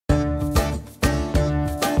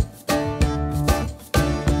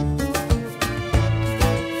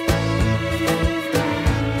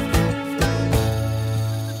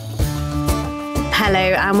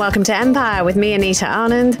and welcome to Empire with me, Anita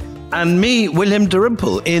Anand. And me, William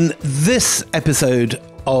Dalrymple. In this episode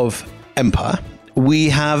of Empire, we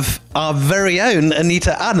have our very own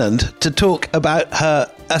Anita Anand to talk about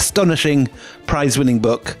her astonishing prize-winning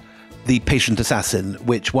book, The Patient Assassin,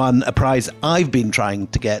 which won a prize I've been trying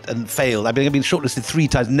to get and failed. I've been shortlisted 3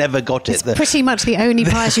 times, never got it. It's pretty much the only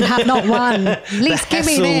prize you have not won. At least give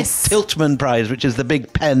me this. The Tiltman Prize, which is the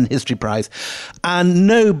big pen history prize. And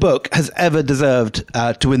no book has ever deserved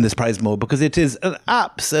to win this prize more, because it is an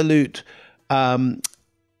absolute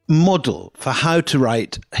model for how to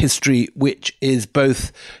write history, which is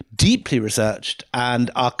both deeply researched and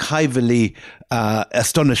archivally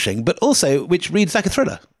astonishing, but also which reads like a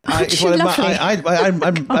thriller. I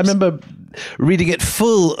remember reading it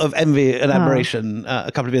full of envy and admiration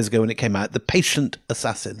a couple of years ago when it came out, The Patient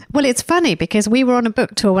Assassin. Well, it's funny because we were on a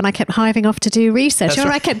book tour when I kept hiving off to do research,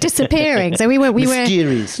 I kept disappearing. So we were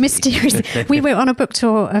mysterious. We were on a book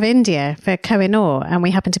tour of India for Kohinoor, and we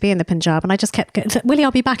happened to be in the Punjab, and I just kept going, Willie,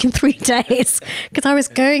 I'll be back in 3 days, because I was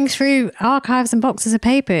going through archives and boxes of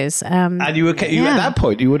papers. And you were at that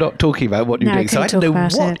point, you were not talking about what you were doing, so I didn't know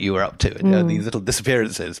what you were up to, these little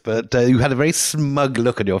disappearances. But you had a very smug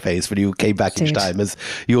look on your face when you came back each time as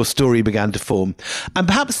your story began to form. And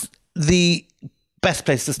perhaps the best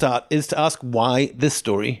place to start is to ask why this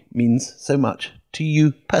story means so much to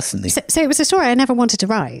you personally. So it was a story I never wanted to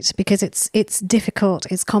write, because it's difficult,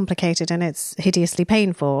 it's complicated, and it's hideously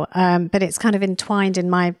painful. But it's kind of entwined in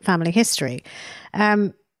my family history.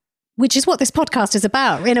 Which is what this podcast is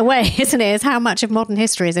about, in a way, isn't it? Is how much of modern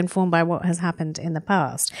history is informed by what has happened in the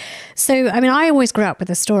past. So, I mean, I always grew up with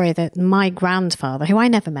the story that my grandfather, who I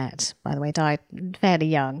never met, by the way, died fairly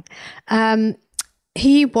young.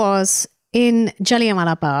 He was in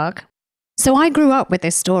Jallianwala Bagh. So I grew up with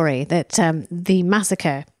this story that the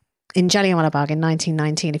massacre in Jallianwala Bagh in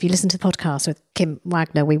 1919, if you listen to the podcast with Kim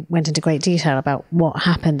Wagner, we went into great detail about what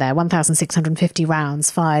happened there. 1,650 rounds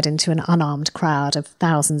fired into an unarmed crowd of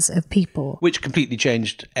thousands of people. Which completely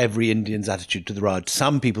changed every Indian's attitude to the Raj.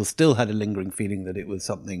 Some people still had a lingering feeling that it was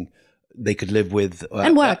something they could live with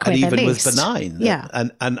and work with, and even at was least benign. Yeah.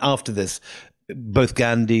 And after this, both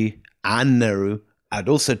Gandhi and Nehru and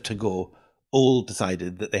also Tagore all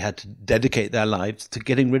decided that they had to dedicate their lives to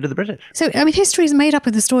getting rid of the British. So, I mean, history is made up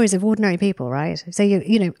of the stories of ordinary people, right? So,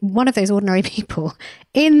 you know, one of those ordinary people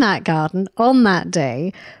in that garden on that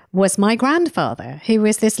day was my grandfather, who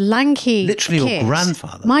was this lanky Literally kid. Your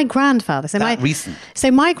grandfather? My grandfather. So recent?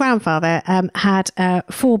 So my grandfather had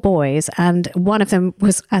 4 boys, and one of them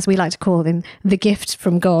was, as we like to call him, the gift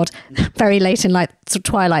from God, very late in life, sort of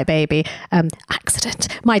twilight baby, accident.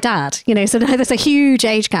 My dad, you know, so there's a huge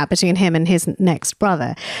age gap between him and his next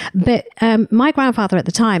brother. But my grandfather at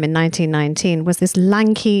the time, in 1919, was this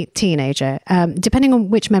lanky teenager, depending on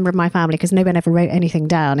which member of my family, because no one ever wrote anything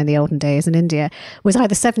down in the olden days in India, was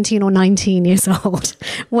either 17 or 19 years old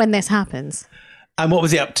when this happens. And what was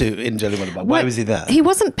he up to in Jallianwala Bagh? Why was he there? He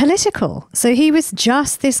wasn't political. So he was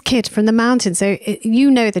just this kid from the mountains. So you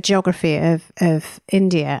know the geography of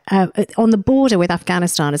India. On the border with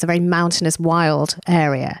Afghanistan is a very mountainous, wild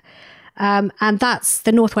area. And that's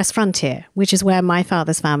the northwest frontier, which is where my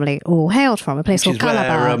father's family all hailed from, a place called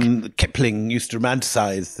Callum. Kipling used to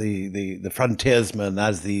romanticize the frontiersmen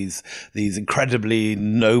as these incredibly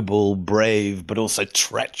noble, brave, but also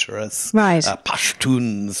treacherous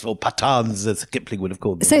Pashtuns or Pathans, as Kipling would have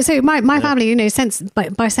called them. So my family, you know,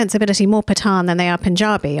 by sensibility, more Pathan than they are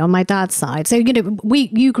Punjabi on my dad's side. So, you know,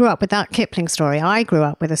 you grew up with that Kipling story. I grew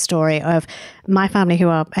up with a story of my family, who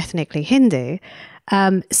are ethnically Hindu,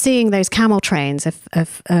 seeing those camel trains of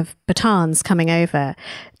Pathans coming over,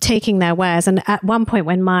 taking their wares. And at one point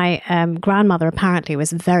when my grandmother apparently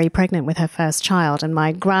was very pregnant with her first child, and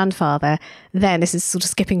my grandfather then, this is sort of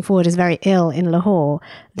skipping forward, is very ill in Lahore,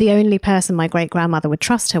 the only person my great-grandmother would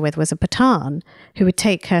trust her with was a Pathan who would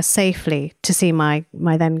take her safely to see my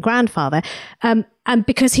then grandfather. And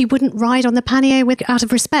because he wouldn't ride on the pannier out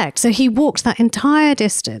of respect. So he walked that entire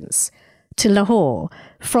distance to Lahore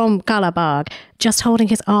from Ghadar Party, just holding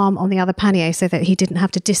his arm on the other pannier so that he didn't have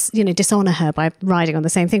to dishonour her by riding on the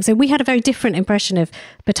same thing. So we had a very different impression of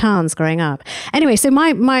Pathans growing up. Anyway, so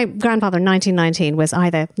my grandfather in 1919 was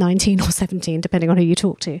either 19 or 17, depending on who you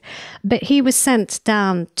talk to. But he was sent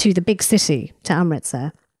down to the big city, to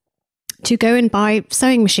Amritsar, to go and buy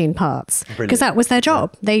sewing machine parts, because that was their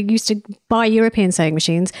job. They used to buy European sewing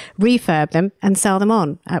machines, refurb them, and sell them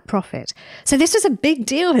on at profit. So this was a big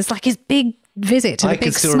deal. It's like his big visit to the big smoke. I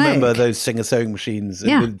can still remember those Singer sewing machines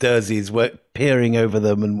with Derzies peering over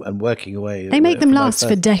them and working away. They make them last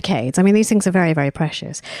for decades. I mean, these things are very, very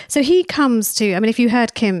precious. So he comes to, I mean, if you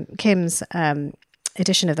heard Kim's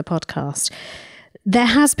edition of the podcast, There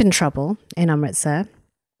has been trouble in Amritsar.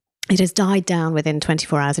 It has died down within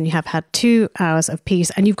 24 hours, and you have had 2 hours of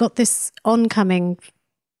peace. And you've got this oncoming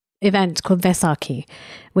event called Vaisakhi,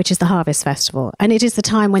 which is the harvest festival. And it is the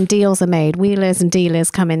time when deals are made. Wheelers and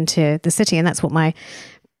dealers come into the city, and that's what my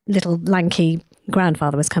little lanky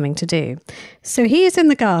grandfather was coming to do. So he is in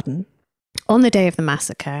the garden on the day of the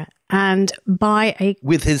massacre, and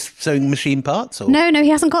with his sewing machine parts? Or? No, he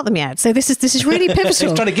hasn't got them yet. So this is really pivotal. He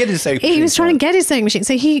was trying to get his sewing machine. He was trying to get his sewing machine.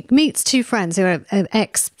 So he meets 2 friends who are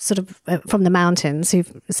from the mountains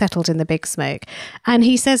who've settled in the Big Smoke. And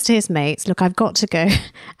he says to his mates, look, I've got to go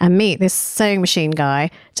and meet this sewing machine guy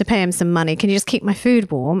to pay him some money. Can you just keep my food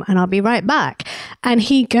warm and I'll be right back? And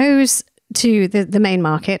he goes to the main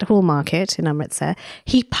market, Hall Market in Amritsar.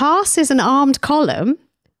 He passes an armed column,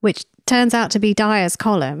 which turns out to be Dyer's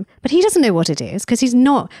column, but he doesn't know what it is because he's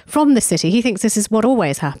not from the city. He thinks this is what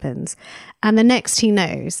always happens. And the next he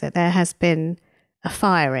knows that there has been a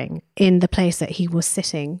firing in the place that he was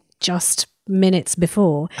sitting just minutes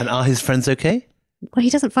before. And are his friends okay? Well, he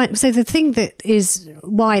doesn't find... So the thing that is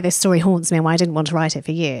why this story haunts me and why I didn't want to write it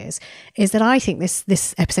for years is that I think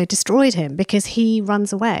this episode destroyed him because he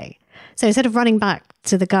runs away. So instead of running back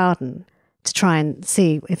to the garden to try and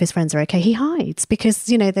see if his friends are okay, he hides because,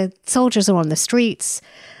 the soldiers are on the streets.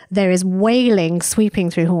 There is wailing sweeping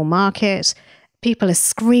through Hall Market. People are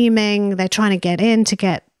screaming. They're trying to get in to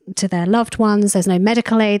get to their loved ones. There's no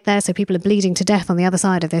medical aid there, so people are bleeding to death on the other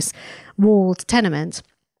side of this walled tenement.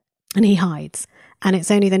 And he hides. And it's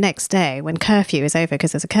only the next day when curfew is over,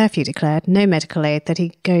 because there's a curfew declared, no medical aid, that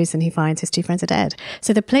he goes and he finds his 2 friends are dead.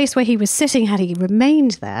 So the place where he was sitting, had he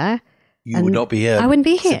remained there, you would not be here. I wouldn't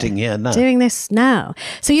be here. Sitting here now. Doing this now.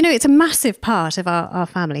 So, it's a massive part of our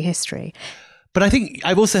family history. But I think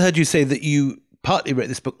I've also heard you say that you partly wrote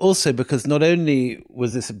this book also because not only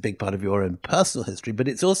was this a big part of your own personal history, but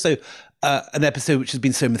it's also an episode which has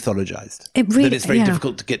been so mythologized that it's very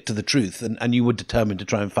difficult to get to the truth. And you were determined to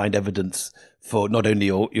try and find evidence for not only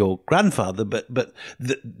your grandfather, but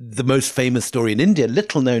the most famous story in India,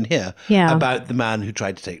 little known here, about the man who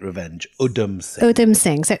tried to take revenge, Udham Singh. Udham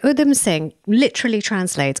Singh. So Udham Singh literally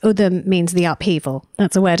translates, Udham means the upheaval.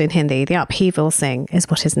 That's a word in Hindi. The upheaval Singh is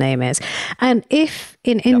what his name is. And if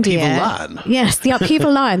in India... The upheaval lion. Yes, the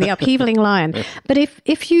upheaval lion, the upheavaling lion. But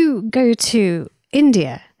if you go to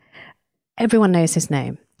India, everyone knows his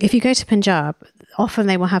name. If you go to Punjab, often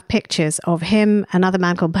they will have pictures of him, another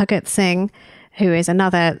man called Bhagat Singh, who is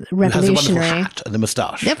another revolutionary. Has a wonderful hat and a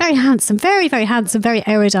moustache. They're very handsome, very, very handsome, very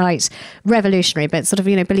erudite revolutionary, but sort of,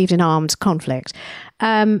 believed in armed conflict.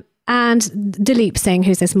 And Dalip Singh,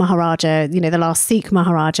 who's this Maharaja, the last Sikh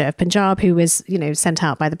Maharaja of Punjab, who was, sent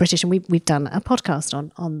out by the British. And we've done a podcast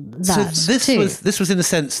on that. So this was in a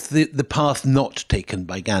sense the path not taken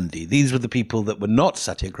by Gandhi. These were the people that were not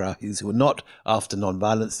satyagrahis, who were not after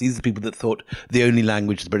non-violence. These are the people that thought the only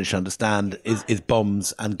language the British understand is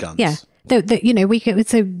bombs and guns. Yeah.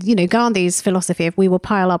 Gandhi's philosophy of we will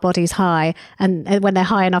pile our bodies high, and when they're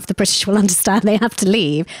high enough, the British will understand they have to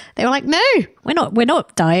leave. They were like, no, we're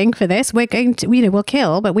not dying for this. We're going to, we'll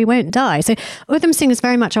kill, but we won't die. So Udham Singh is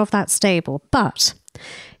very much of that stable, but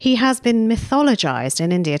he has been mythologized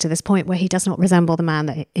in India to this point where he does not resemble the man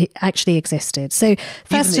that actually existed. So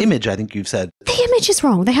even the image, I think you've said. The image is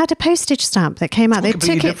wrong. They had a postage stamp that came out. They took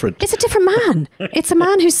it. Different. It's a different man. It's a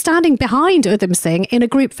man who's standing behind Udham Singh in a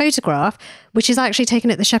group photograph, which is actually taken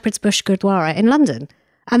at the Shepherd's Bush Gurdwara in London.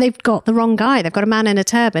 And they've got the wrong guy. They've got a man in a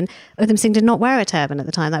turban. Udham Singh did not wear a turban at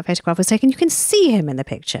the time that photograph was taken. You can see him in the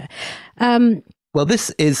picture. Well, this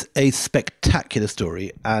is a spectacular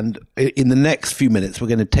story, and in the next few minutes, we're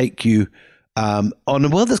going to take you on a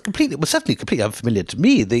world that's certainly completely unfamiliar to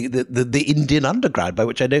me. The Indian underground, by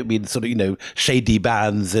which I don't mean sort of shady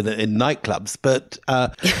bands in nightclubs, but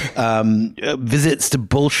visits to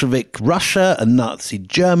Bolshevik Russia and Nazi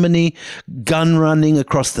Germany, gun running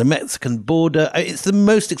across the Mexican border. It's the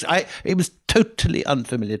most. It was totally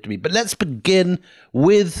unfamiliar to me. But let's begin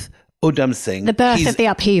with Udham Singh. The birth of the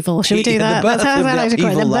upheaval. Should we do that? That's how I like to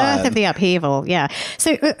call it. The birth of the upheaval, yeah.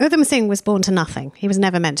 So Udham Singh was born to nothing. He was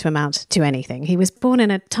never meant to amount to anything. He was born in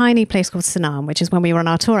a tiny place called Sanam, which is when we were on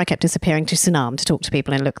our tour, I kept disappearing to Sanam to talk to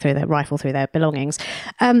people and rifle through their belongings.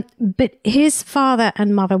 But his father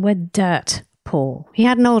and mother were dirt poor. He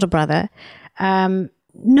had an older brother.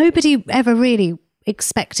 Nobody ever really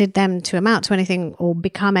expected them to amount to anything or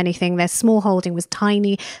become anything. Their small holding was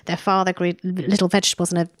tiny. Their father grew little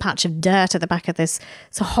vegetables in a patch of dirt at the back of this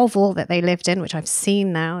hovel that they lived in, which I've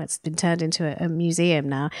seen now. It's been turned into a museum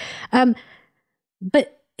now.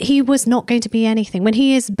 But he was not going to be anything. When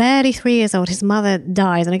he is barely 3 years old, his mother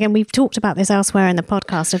dies. And again, we've talked about this elsewhere in the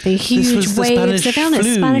podcast of the huge waves of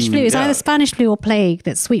illness. Spanish flu. It's either Spanish flu or plague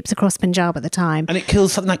that sweeps across Punjab at the time. And it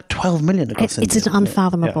kills something like 12 million across India. It's an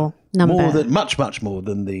unfathomable number. Much more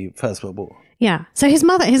than the First World War. Yeah. So his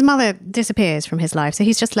mother disappears from his life. So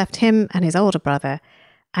he's just left him and his older brother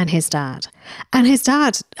and his dad. And his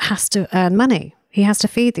dad has to earn money. He has to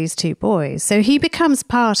feed these two boys. So he becomes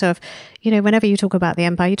part of, whenever you talk about the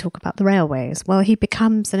empire, you talk about the railways. Well, he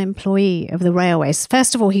becomes an employee of the railways.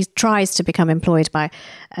 First of all, he tries to become employed by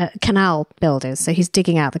canal builders. So he's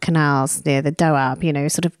digging out the canals near the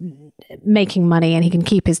Doab, sort of making money, and he can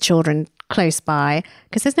keep his children close by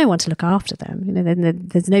because there's no one to look after them.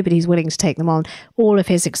 There's nobody who's willing to take them on. All of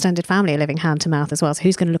his extended family are living hand to mouth as well. So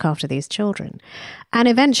who's going to look after these children? And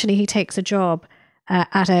eventually he takes a job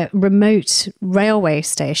at a remote railway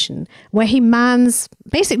station where he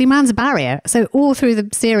basically mans a barrier. So all through the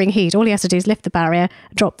searing heat, all he has to do is lift the barrier,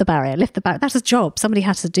 drop the barrier, lift the barrier. That's his job. Somebody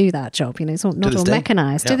has to do that job. It's not all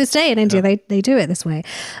mechanized. To this day in India, they do it this way.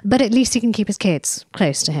 But at least he can keep his kids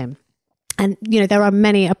close to him. And, there are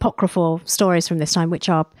many apocryphal stories from this time which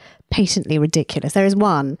are patently ridiculous. There is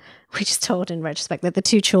one which is told in retrospect that the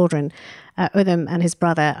two children, Udham and his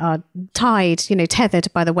brother, are tied, tethered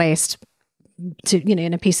by the waist to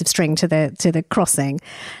in a piece of string to the crossing.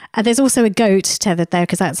 There's also a goat tethered there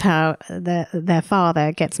because that's how their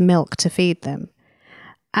father gets milk to feed them.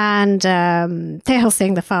 And Tehal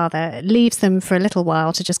Singh, the father, leaves them for a little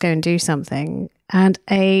while to just go and do something. And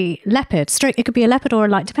a leopard, it could be a leopard or a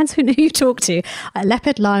lion, depends who you talk to, a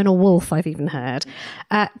leopard, lion or wolf, I've even heard,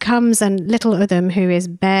 comes, and little Udham, who is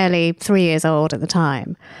barely 3 years old at the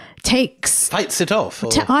time, fights it off,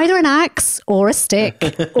 either an axe or a stick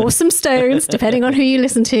or some stones, depending on who you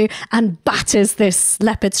listen to, and batters this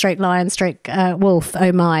leopard lion wolf,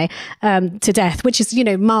 to death, which is,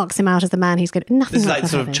 marks him out as the man he's good. Nothing. This is like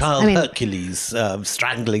sort of child Hercules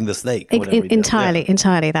strangling the snake.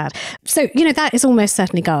 Entirely that. So, that is almost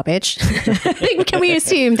certainly garbage. Can we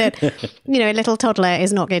assume that, a little toddler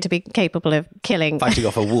is not going to be capable of fighting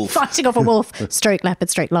off a wolf,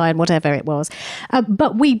 leopard, lion, whatever it was.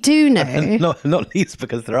 But we do know, and not least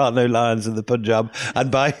because there are no lions in the Punjab, and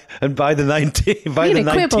by the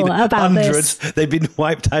 1900s, they've been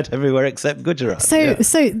wiped out everywhere except Gujarat. So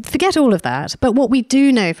forget all of that. But what we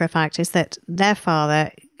do know for a fact is that their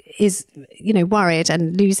father is, worried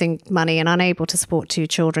and losing money and unable to support two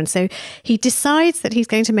children. So he decides that he's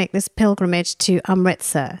going to make this pilgrimage to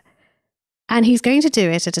Amritsar. And he's going to do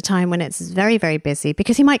it at a time when it's very, very busy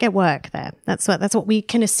because he might get work there. That's what we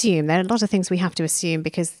can assume. There are a lot of things we have to assume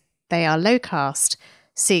because they are low caste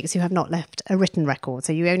Sikhs who have not left a written record.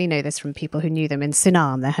 So you only know this from people who knew them in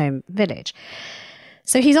Sunam, their home village.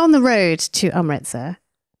 So he's on the road to Amritsar.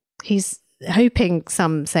 He's hoping,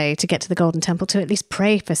 some say, to get to the Golden Temple to at least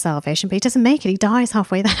pray for salvation, but he doesn't make it. He dies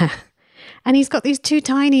halfway there. And he's got these two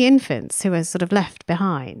tiny infants who are sort of left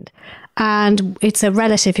behind. And it's a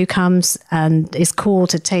relative who comes and is called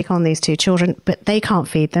to take on these two children, but they can't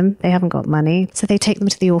feed them. They haven't got money. So they take them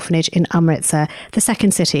to the orphanage in Amritsar, the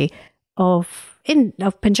second city of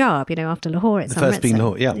Punjab, after Lahore. It's the first being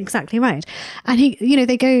Lahore, yeah. Exactly right. And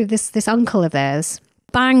they go, this uncle of theirs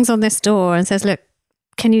bangs on this door and says, look,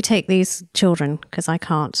 can you take these children? Because I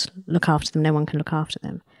can't look after them. No one can look after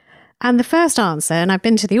them. And the first answer, and I've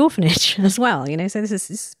been to the orphanage as well, so this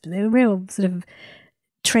is a real sort of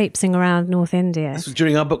traipsing around North India. This was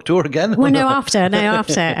during our book tour again? Well, after,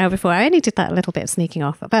 before. I only did that little bit of sneaking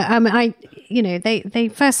off. But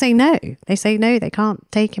they first say no. They say no, they can't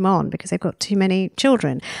take him on because they've got too many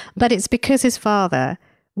children. But it's because his father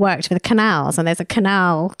worked for the canals, and there's a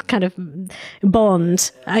canal kind of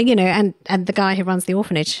bond, and the guy who runs the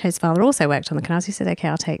orphanage, his father also worked on the canals. He said, okay,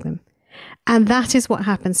 I'll take them. And that is what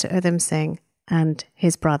happens to Udham Singh and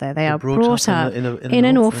his brother. They are brought up in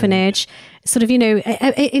an orphanage. Sort of,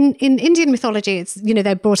 in Indian mythology, it's,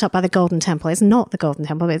 they're brought up by the Golden Temple. It's not the Golden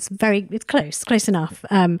Temple. It's close enough.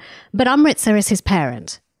 But Amritsar is his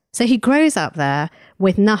parent. So he grows up there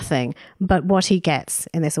with nothing but what he gets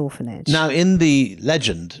in this orphanage. Now, in the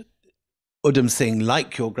legend, Udham Singh,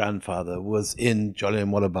 like your grandfather, was in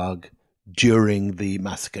Jallianwala Bagh during the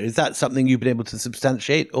massacre. Is that something you've been able to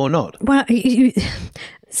substantiate or not? Well,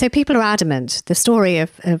 so people are adamant. The story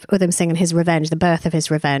of Udham Singh and his revenge, the birth of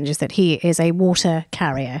his revenge, is that he is a water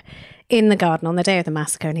carrier in the garden on the day of the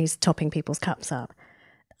massacre, and he's topping people's cups up.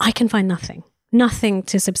 I can find nothing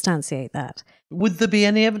to substantiate that. Would there be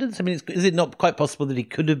any evidence? I mean, is it not quite possible that he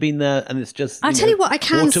could have been there and it's just... I'll tell you what I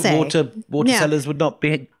can say. Water sellers would not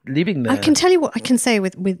be leaving there. I can tell you what I can say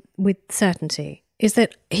with certainty is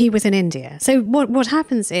that he was in India. So what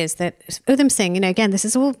happens is that Udham Singh, again, this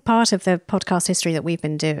is all part of the podcast history that we've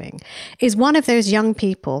been doing, is one of those young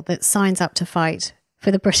people that signs up to fight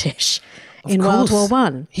for the British in World War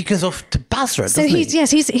One. He goes off to Basra, doesn't he?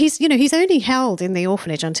 Yes, he's only held in the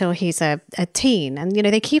orphanage until he's a teen. And,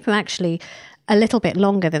 they keep him actually a little bit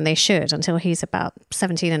longer than they should, until he's about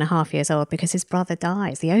 17 and a half years old, because his brother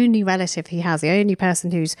dies. The only relative he has, the only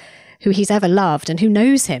person who he's ever loved and who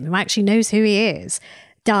knows him, who actually knows who he is,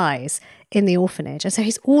 dies in the orphanage. And so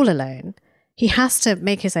he's all alone. He has to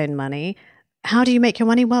make his own money. How do you make your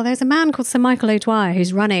money? Well, there's a man called Sir Michael O'Dwyer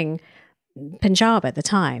who's running Punjab at the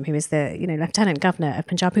time, who was the Lieutenant Governor of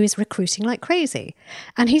Punjab, who is recruiting like crazy,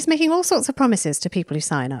 and he's making all sorts of promises to people who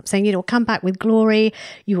sign up, saying, you'll come back with glory,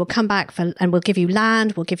 you will come back and we'll give you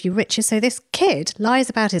land, we'll give you riches. So this kid lies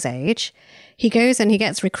about his age. He goes and he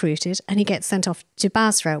gets recruited and he gets sent off to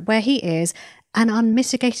Basra, where he is an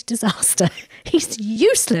unmitigated disaster. He's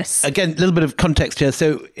useless. Again, a little bit of context here.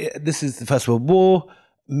 So this is the First World War.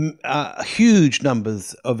 Huge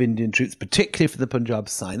numbers of Indian troops, particularly for the Punjab,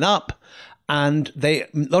 sign up. And a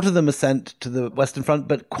lot of them are sent to the Western Front,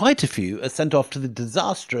 but quite a few are sent off to the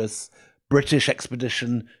disastrous British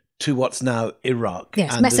expedition to what's now Iraq.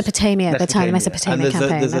 Yes, and Mesopotamia at the time, the Mesopotamia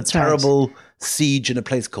campaign. There's a terrible siege in a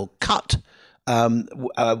place called Kut,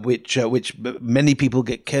 which many people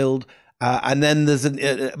get killed. And then there's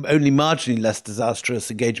only marginally less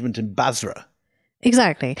disastrous engagement in Basra.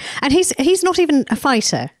 Exactly. And he's not even a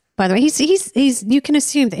fighter, by the way. He's you can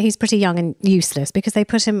assume that he's pretty young and useless because they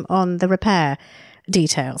put him on the repair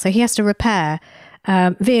detail. So he has to repair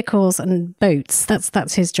vehicles and boats.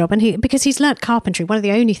 That's his job. And because he's learnt carpentry, one of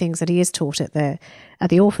the only things that he is taught at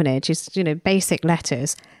the orphanage is, basic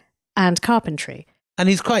letters and carpentry. And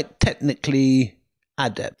he's quite technically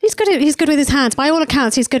adept. He's good with his hands. By all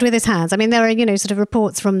accounts, he's good with his hands. I mean, there are, sort of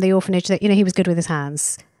reports from the orphanage that, he was good with his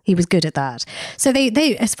hands. He was good at that. So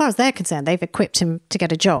they, as far as they're concerned, they've equipped him to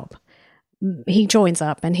get a job. He joins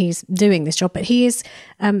up and he's doing this job, but he is,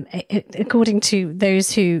 according to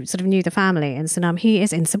those who sort of knew the family in Sanam, he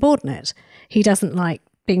is insubordinate. He doesn't like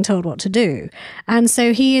being told what to do. And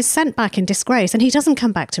so he is sent back in disgrace, and he doesn't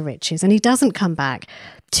come back to riches, and he doesn't come back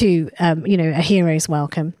to, a hero's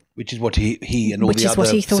welcome. Which is what he and all the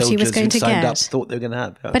other soldiers who signed up thought they were going to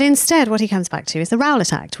have. Yeah. But instead, what he comes back to is the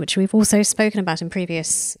Rowlatt Act, which we've also spoken about in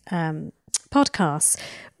previous podcasts,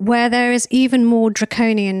 where there is even more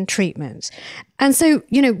draconian treatment. And so,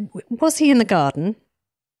 was he in the garden?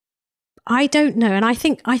 I don't know. And I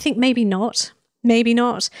think maybe not.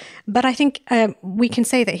 But I think we can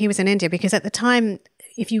say that he was in India, because at the time,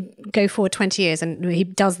 if you go forward 20 years and he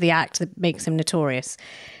does the act that makes him notorious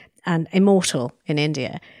and immortal in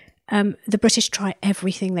India, the British try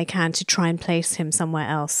everything they can to try and place him somewhere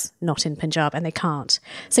else, not in Punjab, and they can't.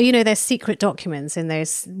 So, there's secret documents in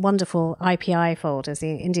those wonderful IPI folders,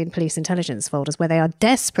 the Indian Police Intelligence folders, where they are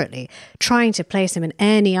desperately trying to place him in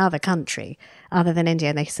any other country other than India,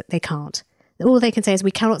 and they can't. All they can say is,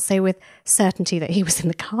 we cannot say with certainty that he was in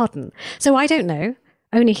the garden. So I don't know.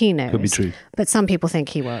 Only he knows. Could be true. But some people think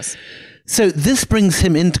he was. So this brings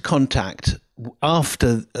him into contact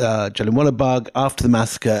after Jallianwala Bagh, after the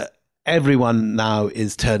massacre. Everyone now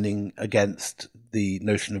is turning against the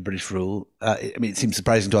notion of British rule. It seems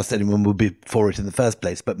surprising to us that anyone would be for it in the first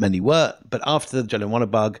place, but many were. But after Jallianwala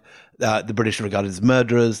Bagh, the British are regarded as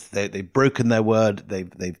murderers. They've broken their word.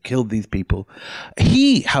 They've killed these people.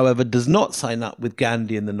 He, however, does not sign up with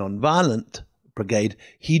Gandhi and the non-violent brigade.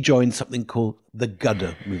 He joins something called the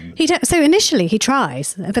Ghadar movement. So initially he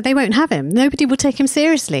tries, but they won't have him. Nobody will take him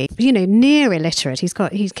seriously. Near illiterate.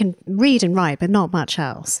 He can read and write, but not much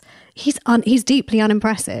else. He's deeply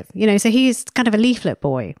unimpressive. So he's kind of a leaflet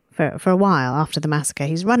boy for a while after the massacre.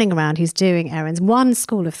 He's running around, he's doing errands. One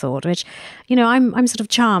school of thought, which, I'm sort of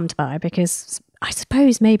charmed by, because I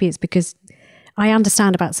suppose maybe it's because I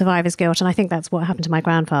understand about survivor's guilt, and I think that's what happened to my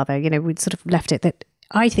grandfather. We'd sort of left it that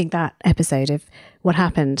I think that episode of what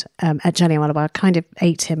happened at Jallianwala Bagh kind of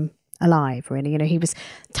ate him alive, really. He was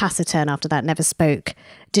taciturn after that, never spoke,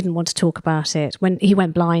 didn't want to talk about it. When he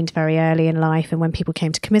went blind very early in life, and when people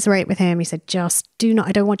came to commiserate with him, he said, just do not,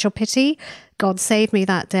 I don't want your pity. God saved me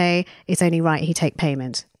that day. It's only right he take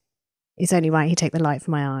payment. It's only right he take the light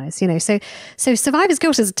from my eyes. So survivor's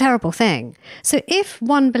guilt is a terrible thing. So if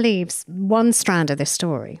one believes one strand of this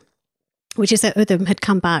story, which is that Udham had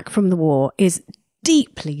come back from the war, is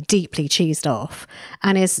deeply, deeply cheesed off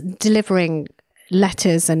and is delivering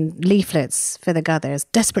letters and leaflets for the Ghadars,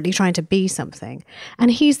 desperately trying to be something.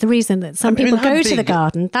 And he's the reason that some people go to the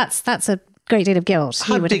garden. That's a great deal of guilt.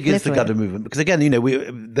 How big is the Ghadar movement? Because again,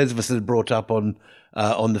 those of us that are brought up on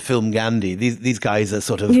the film Gandhi, these guys are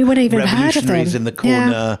sort of revolutionaries in the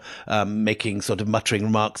corner, making sort of muttering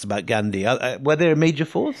remarks about Gandhi. Were they a major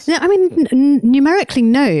force? No, I mean, numerically,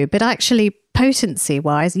 no, but actually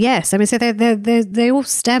potency-wise, yes. I mean, so they all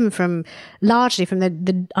stem largely from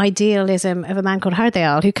the idealism of a man called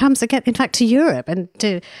Hardayal, who comes again, in fact, to Europe and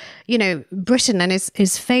to, Britain, and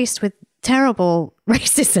is faced with terrible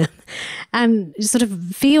racism and sort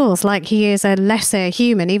of feels like he is a lesser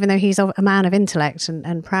human, even though he's a man of intellect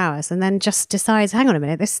and prowess, and then just decides, hang on a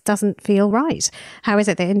minute, this doesn't feel right. How is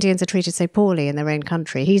it that Indians are treated so poorly in their own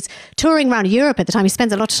country? He's touring around Europe at the time. He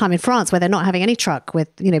spends a lot of time in France where they're not having any truck with,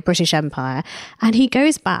 British Empire. And he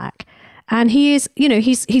goes back and he is,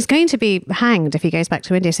 he's going to be hanged if he goes back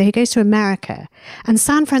to India. So he goes to America, and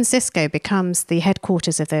San Francisco becomes the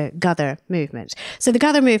headquarters of the Ghadar movement. So the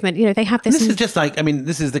Ghadar movement, they have this. This is just like,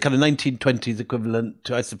 this is the kind of 1920s equivalent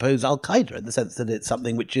to, I suppose, Al Qaeda, in the sense that it's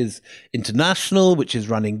something which is international, which is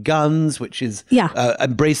running guns, which is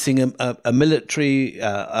embracing a military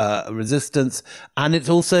resistance, and it's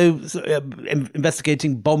also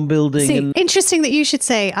investigating bomb building. Interesting that you should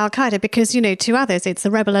say Al Qaeda, because to others it's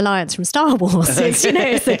the Rebel Alliance from Star Wars. It's,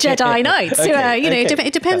 it's the Jedi Knights.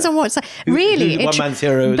 It depends on what's really. One man's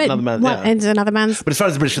hero is another man. And another man's. But as far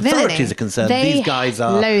as the British authorities are concerned, these guys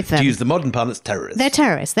are, to use the modern parlance, terrorists. They're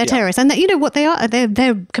terrorists. They're terrorists, and what they are.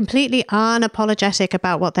 They're completely unapologetic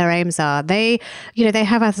about what their aims are. They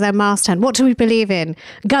have as their masthead, what do we believe in?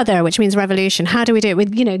 Ghadar, which means revolution. How do we do it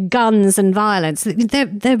with guns and violence?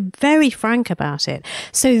 They're very frank about it.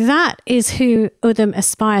 So that is who Udham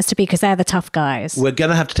aspires to be, because they're the tough guys. We're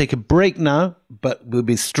going to have to take a break now, but we'll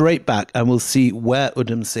be straight back and we'll see where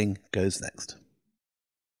Udham Singh goes next.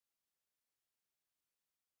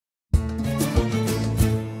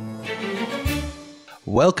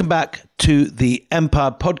 Welcome back to the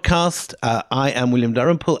Empire podcast. I am William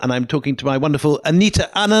Dalrymple, and I'm talking to my wonderful Anita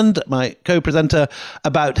Anand, my co-presenter,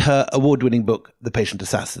 about her award-winning book, The Patient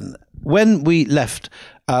Assassin. When we left,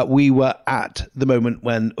 we were at the moment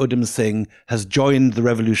when Udham Singh has joined the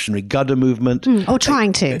revolutionary Ghadar movement. Or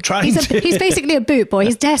trying to. He's basically a boot boy.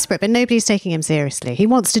 He's desperate, but nobody's taking him seriously. He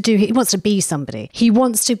wants to be somebody. He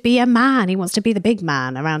wants to be a man. He wants to be the big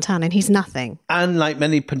man around town, and he's nothing. And like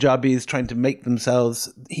many Punjabis trying to make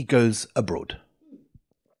themselves, he goes abroad.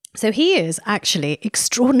 So he is actually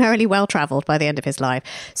extraordinarily well-travelled by the end of his life.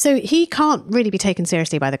 So he can't really be taken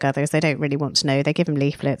seriously by the Ghadars. They don't really want to know. They give him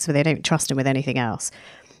leaflets, but they don't trust him with anything else.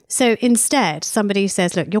 So instead, somebody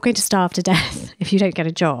says, look, you're going to starve to death if you don't get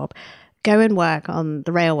a job. Go and work on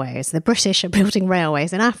the railways. The British are building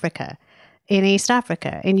railways in Africa, in East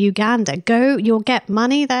Africa, in Uganda. Go, you'll get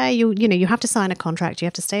money there. You have to sign a contract. You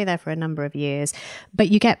have to stay there for a number of years, but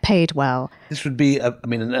you get paid well. This would be,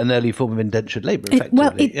 an early form of indentured labour,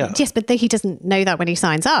 effectively. Yes, but he doesn't know that when he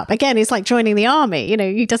signs up. Again, it's like joining the army.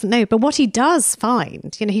 He doesn't know. But what he does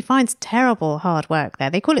find, he finds terrible hard work there.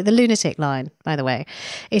 They call it the lunatic line, by the way.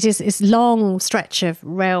 It is this long stretch of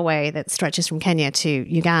railway that stretches from Kenya to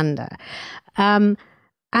Uganda.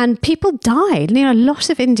 And people die. A lot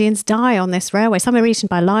of Indians die on this railway. Some are eaten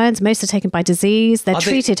by lions. Most are taken by disease. They're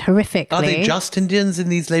treated horrifically. Are they just Indians in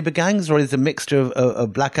these labour gangs, or is it a mixture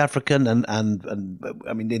of black African and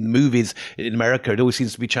in the movies in America, it always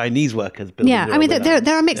seems to be Chinese workers building. Yeah,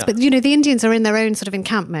 there are mixed, but the Indians are in their own sort of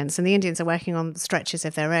encampments, and the Indians are working on stretches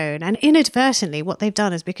of their own. And inadvertently, what they've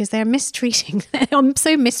done is, because they're mistreating, they are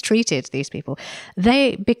so mistreated, these people,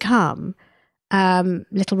 they become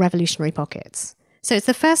little revolutionary pockets. So it's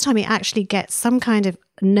the first time he actually gets some kind of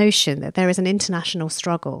notion that there is an international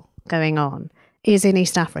struggle going on, is in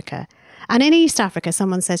East Africa. And in East Africa,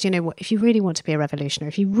 someone says, what, if you really want to be a revolutionary,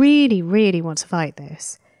 if you really, really want to fight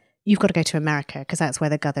this, you've got to go to America, because that's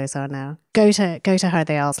where the Ghadars are now. Go to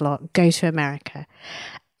Hardayal's lot, go to America.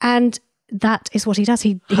 And that is what he does.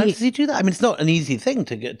 How does he do that? It's not an easy thing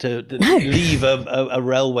to get to leave a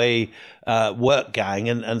railway work gang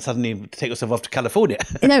and suddenly take yourself off to California.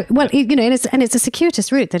 No, well, it's a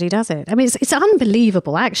circuitous route that he does it. It's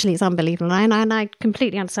unbelievable. Actually, it's unbelievable, and I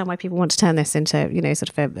completely understand why people want to turn this into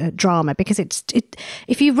sort of a drama, because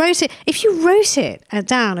if you wrote it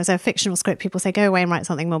down as a fictional script, people say go away and write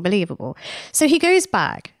something more believable. So he goes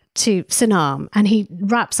back to Sanam, and he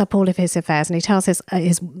wraps up all of his affairs, and he tells his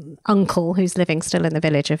uncle, who's living still in the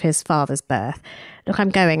village of his father's birth, look, I'm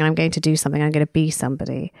going to do something. I'm going to be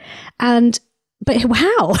somebody. But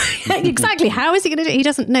how? Exactly. How is he going to do it? He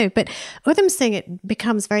doesn't know. But Udham Singh, it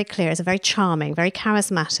becomes very clear, is a very charming, very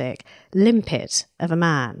charismatic, limpet of a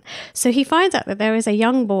man. So he finds out that there is a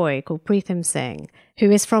young boy called Preetham Singh,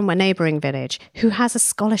 who is from a neighbouring village, who has a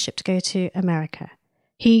scholarship to go to America.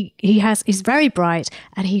 He's very bright,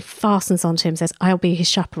 and he fastens onto him, says, I'll be his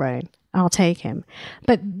chaperone. I'll take him.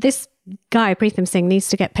 But this guy, Udham Singh, needs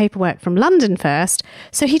to get paperwork from London first.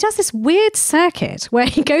 So he does this weird circuit where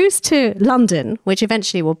he goes to London, which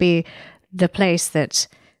eventually will be the place that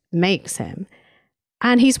makes him.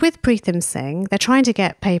 And he's with Udham Singh. They're trying to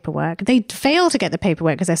get paperwork. They fail to get the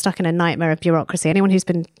paperwork because they're stuck in a nightmare of bureaucracy. Anyone who's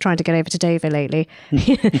been trying to get over to Dover lately,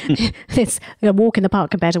 it's a walk in the park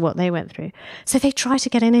compared to what they went through. So they try to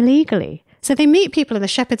get in illegally. So they meet people in the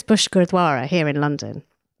Shepherd's Bush Gurdwara here in London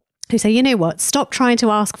who say, you know what, stop trying to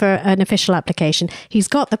ask for an official application. He's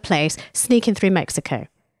got the place, sneak in through Mexico.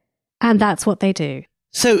 And that's what they do.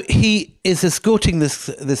 So he is escorting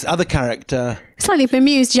this other character, slightly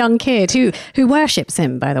bemused young kid who worships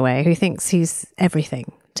him, by the way, who thinks he's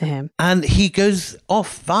everything to him. And he goes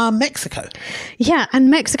off via Mexico. Yeah, and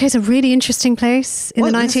Mexico's a really interesting place in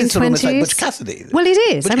the 1920s. This is almost like Butch Cassidy. Well, it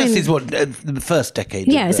is. Butch Cassidy's the first decade.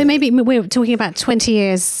 Yeah, so maybe we're talking about 20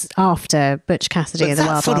 years after Butch Cassidy in the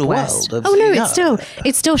Wild Wild West. Oh no,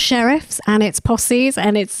 it's still sheriffs and it's posses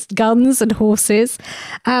and it's guns and horses,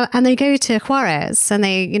 and they go to Juarez, and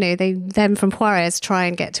they then from Juarez try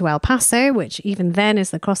and get to El Paso, which even then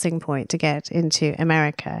is the crossing point to get into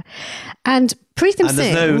America, and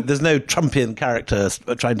there's no Trumpian character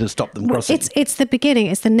trying to stop them crossing. It's the beginning.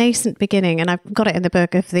 It's the nascent beginning, and I've got it in the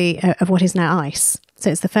book of what is now ICE. So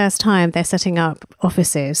it's the first time they're setting up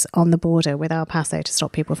offices on the border with El Paso to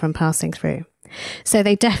stop people from passing through. So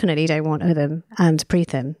they definitely don't want Udham and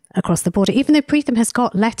Udham across the border, even though Udham has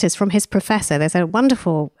got letters from his professor. There's a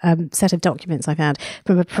wonderful set of documents I found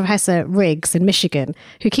from a Professor Riggs in Michigan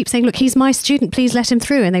who keeps saying, look, he's my student, please let him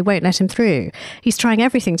through. And they won't let him through. He's trying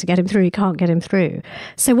everything to get him through. He can't get him through.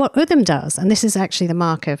 So what Udham does, and this is actually the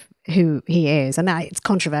mark of who he is, and it's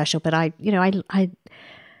controversial, but I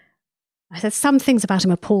said some things about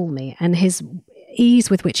him appall me, and his ease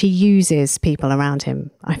with which he uses people around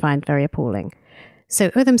him I find very appalling. So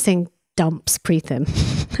Udham Singh dumps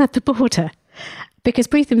Udham at the border because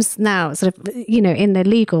Udham's now sort of, in the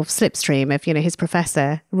legal slipstream of, his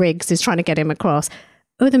professor Riggs is trying to get him across.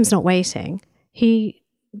 Udham's not waiting. He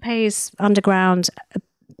pays underground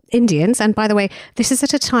Indians. And by the way, this is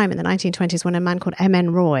at a time in the 1920s when a man called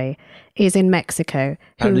M.N. Roy is in Mexico.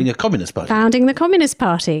 Founding a communist party. Founding the Communist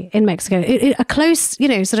Party in Mexico. A close,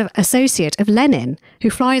 sort of associate of Lenin who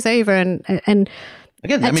flies over and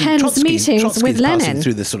again, attends meetings with Lenin. Passing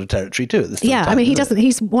through this sort of territory too. At this yeah, time, he doesn't.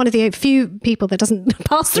 He's one of the few people that doesn't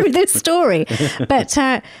pass through this story. But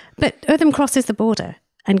Udham crosses the border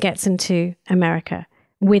and gets into America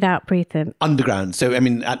without Udham. Underground. So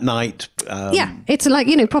at night. Yeah, it's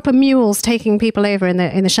like proper mules taking people over in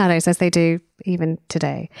the shadows as they do even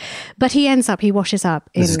today. But he washes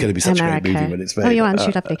up in America. This is going to be such a great movie when it's made. Oh, you aren't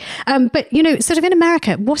you lovely. But sort of in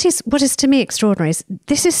America, what is to me extraordinary is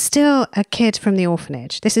this is still a kid from the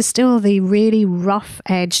orphanage. This is still the really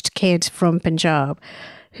rough-edged kid from Punjab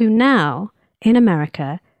who now in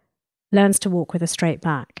America learns to walk with a straight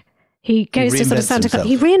back. He goes to sort of Santa Claus.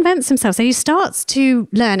 He reinvents himself. So he starts to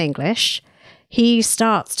learn English. He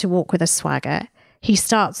starts to walk with a swagger. He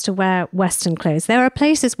starts to wear Western clothes. There are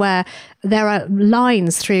places where there are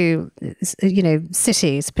lines through,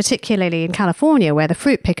 cities, particularly in California, where the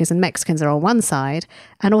fruit pickers and Mexicans are on one side,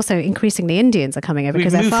 and also increasingly Indians are coming over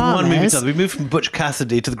because they're farmers. From one movie to another. We moved from Butch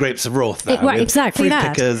Cassidy to the Grapes of Wrath. Exactly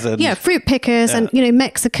that. Fruit pickers and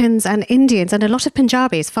Mexicans and Indians and a lot of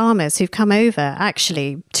Punjabis, farmers who've come over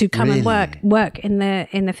actually to come and work in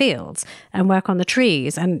the fields and work on the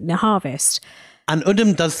trees and harvest. And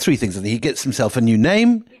Udham does three things. He gets himself a new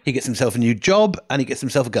name, he gets himself a new job, and he gets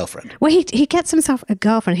himself a girlfriend. Well, he gets himself a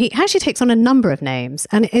girlfriend. He actually takes on a number of names.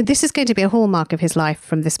 And this is going to be a hallmark of his life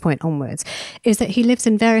from this point onwards, is that he lives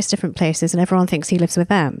in various different places and everyone thinks he lives with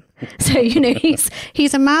them. So,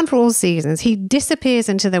 he's a man for all seasons. He disappears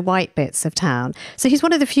into the white bits of town. So he's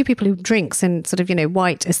one of the few people who drinks in sort of,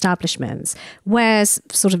 white establishments, wears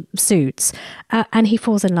sort of suits, and he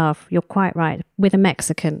falls in love, you're quite right, with a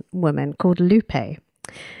Mexican woman called Lupe.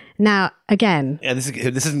 Now, again... Yeah, this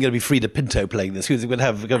isn't going to be Frida Pinto playing this. Who's going to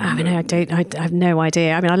have... I have no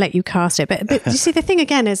idea. I'll let you cast it. But you see, the thing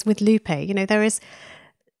again is with Lupe, there is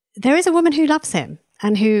a woman who loves him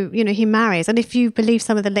and who, he marries. And if you believe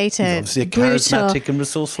some of the later... He's obviously a charismatic and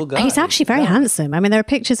resourceful guy. He's actually very handsome. There are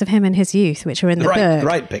pictures of him in his youth, which are in the book. The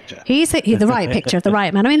right picture. He's the right picture of the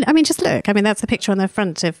right man. Just look. That's the picture on the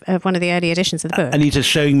front of one of the early editions of the book. Anita's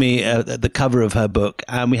showing me the cover of her book,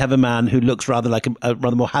 and we have a man who looks rather like a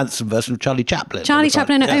rather more handsome version of Charlie Chaplin. Charlie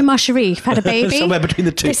Chaplin and Omar Sharif had a baby. Somewhere between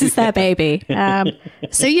the two. This is their baby.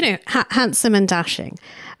 So, handsome and dashing.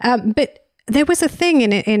 But there was a thing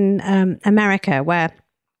in America where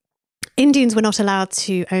Indians were not allowed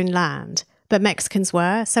to own land, but Mexicans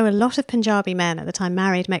were. So a lot of Punjabi men at the time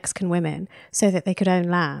married Mexican women so that they could own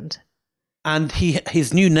land. And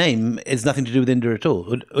his new name is nothing to do with India at all.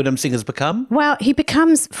 Udham Singh has become? Well, he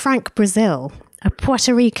becomes Frank Brazil, a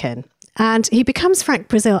Puerto Rican. And he becomes Frank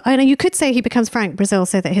Brazil. I know you could say he becomes Frank Brazil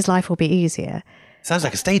so that his life will be easier. Sounds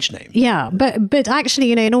like a stage name. Yeah, but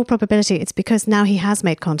actually, in all probability, it's because now he has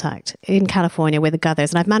made contact in California with the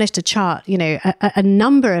Ghaddars. And I've managed to chart, a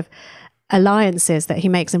number of alliances that he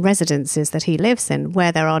makes and residences that he lives in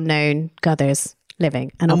where there are known Ghaddars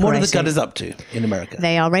living and operating. What are the Ghaddars up to in America?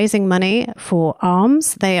 They are raising money for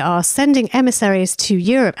arms. They are sending emissaries to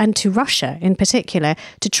Europe and to Russia in particular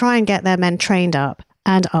to try and get their men trained up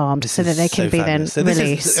and armed so that they can be fabulous. then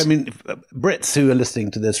released. Brits who are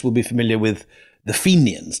listening to this will be familiar with the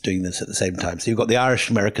Fenians doing this at the same time. So you've got the Irish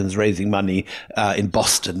Americans raising money in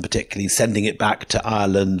Boston, particularly sending it back to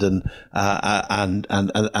Ireland and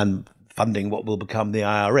funding what will become the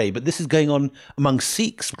IRA. But this is going on among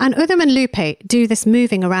Sikhs. And Udham and Lupe do this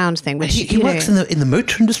moving around thing. Which, he works in the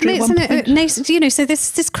motor industry at one point. So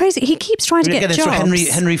this crazy. He keeps trying to get jobs. Sort of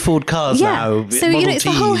Henry Ford cars now. So it's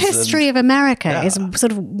the whole history of America is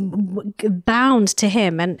sort of bound to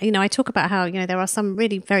him. And I talk about how there are some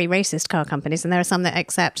really very racist car companies, and there are some that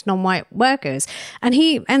accept non-white workers. And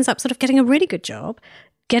he ends up sort of getting a really good job,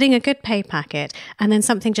 getting a good pay packet, and then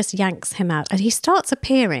something just yanks him out. And he starts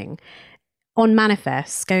appearing on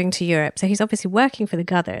manifests going to Europe. So he's obviously working for the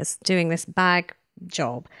Ghaddars, doing this bag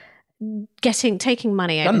job, taking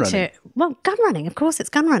money over to... Well, gun running, of course it's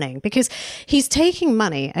gun running, because he's taking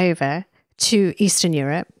money over to Eastern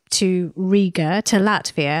Europe, to Riga, to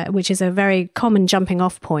Latvia, which is a very common jumping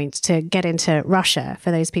off point to get into Russia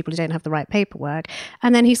for those people who don't have the right paperwork.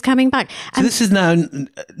 And then he's coming back. So this is now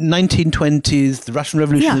 1920s, the Russian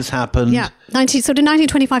Revolution has happened. Yeah,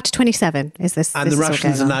 1925 to 27 is this. And this the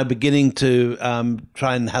Russians are now beginning to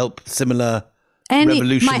try and help similar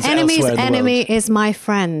revolutions my enemy's elsewhere in the enemy world. is my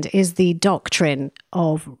friend is the doctrine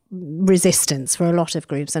of resistance for a lot of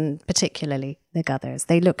groups, and particularly the Ghaddars.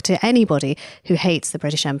 They look to anybody who hates the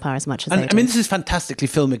British Empire as much as they do. I mean, this is fantastically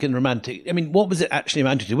filmic and romantic. I mean, what was it actually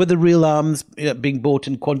amounted to? Were the real arms being bought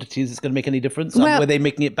in quantities that's going to make any difference? Were they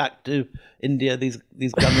making it back to India, these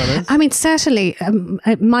gun runners? I mean, certainly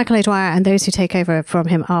Michael O'Dwyer and those who take over from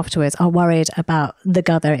him afterwards are worried about the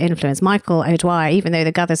Ghadar influence. Michael O'Dwyer, even though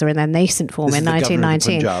the Ghaddars are in their nascent form in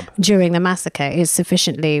 1919 during the massacre, is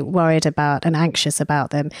sufficiently worried about and anxious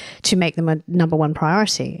about them to make them a number one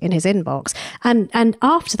priority in his inbox. And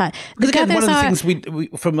after that, one of the things we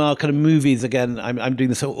from our kind of movies, again, I'm doing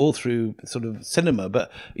this all through sort of cinema,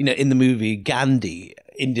 but in the movie Gandhi,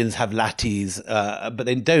 Indians have lathis, but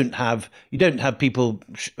you don't have people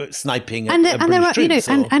sniping at British troops.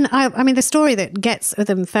 I mean, the story that gets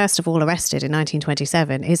them first of all arrested in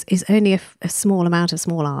 1927 is only a small amount of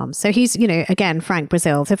small arms. So he's, again, Frank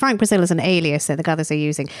Brazil. So Frank Brazil is an alias that the Ghaddars are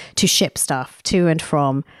using to ship stuff to and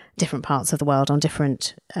from different parts of the world on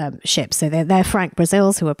different ships. So they're Frank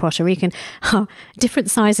Brazils, who are Puerto Rican,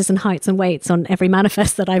 different sizes and heights and weights on every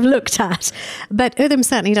manifest that I've looked at. But Udham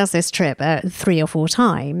certainly does this trip 3 or 4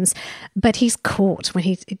 times, but he's caught when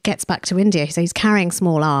he gets back to India. So he's carrying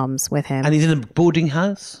small arms with him. And he's in a boarding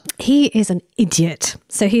house? He is an idiot.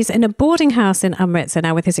 So he's in a boarding house in Amritsar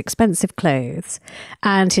now with his expensive clothes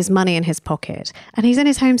and his money in his pocket. And he's in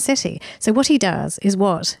his home city. So what he does is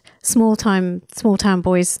what small town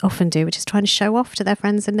boys often do, which is trying to show off to their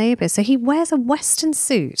friends and neighbours. So he wears a Western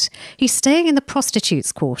suit. He's staying in the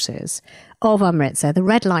prostitutes' quarters of Amritsar, the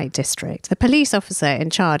red light district. The police officer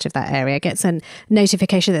in charge of that area gets a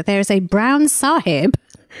notification that there is a brown sahib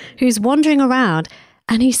who's wandering around,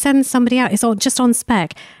 and he sends somebody out. It's all just on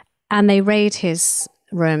spec. And they raid his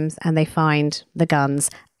rooms and they find the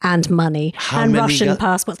guns and money and Russian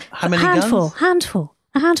passports. How many guns?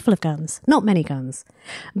 A handful of guns, not many guns.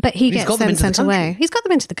 But he gets them sent away. He's got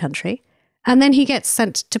them into the country. And then he gets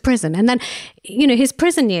sent to prison. And then, his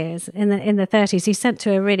prison years in the 30s, he's sent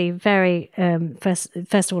to a really very, first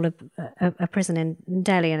of all, a prison in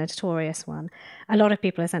Delhi, a notorious one. A lot of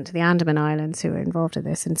people are sent to the Andaman Islands who are involved in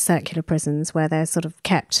this, in circular prisons where they're sort of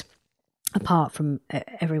kept apart from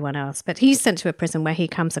everyone else. But he's sent to a prison where he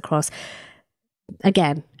comes across,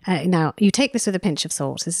 again, now you take this with a pinch of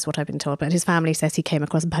salt. This is what I've been told, but his family says he came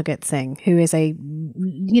across Bhagat Singh, who is a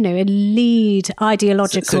lead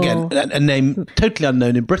ideological. So again, a name totally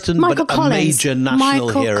unknown in Britain, Michael but Collins, a major national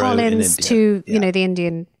hero Collins in India. to the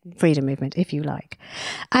Indian freedom movement, if you like.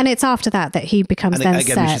 And it's after that he becomes and then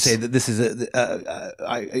again, set. we should say that this is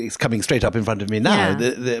it's coming straight up in front of me now. Yeah.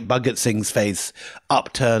 The Bhagat Singh's face,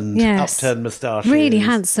 upturned moustache, really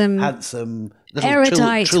handsome,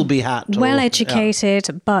 erudite, trilby hat, well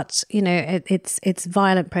educated, but it's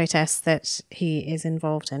violent protests that he is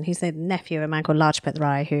involved in. He's the nephew of a man called Lajpat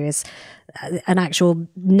Rai, who is an actual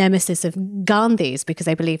nemesis of Gandhi's, because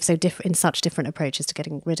they believe in such different approaches to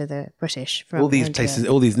getting rid of the British from all these India. places.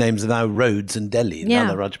 All these names are now roads in Delhi.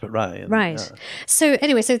 Now they're Lajpat Rai, right? So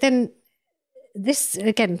anyway, so then. This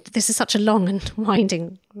is such a long and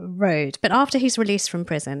winding road. But after he's released from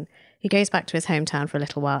prison, he goes back to his hometown for a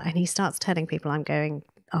little while and he starts telling people, I'm going,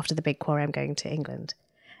 after the big quarry, I'm going to England.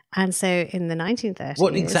 And so in the 1930s...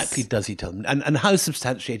 What exactly does he tell them? And how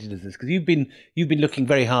substantiated is this? Because you've been looking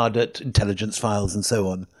very hard at intelligence files and so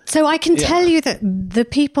on. So I can tell you that the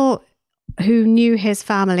people who knew his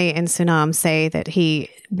family in Sunam say that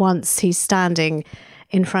he's standing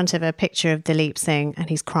in front of a picture of Dalip Singh and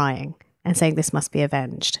he's crying. And saying, this must be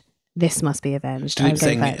avenged. This must be avenged. Dalip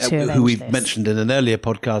Singh, who we've mentioned in an earlier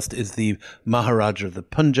podcast, is the Maharaja of the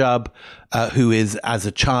Punjab, who is, as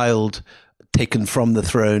a child, taken from the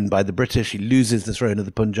throne by the British. He loses the throne of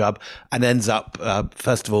the Punjab and ends up,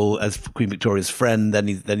 first of all, as Queen Victoria's friend. Then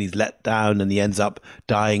he's let down and he ends up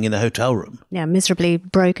dying in a hotel room. Yeah, miserably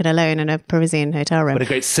broken alone in a Parisian hotel room. But a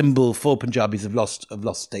great symbol for Punjabis of lost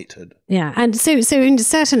statehood. Yeah, and so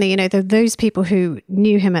certainly, those people who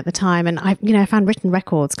knew him at the time, and I found written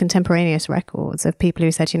records, contemporaneous records of people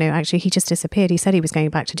who said, actually he just disappeared. He said he was going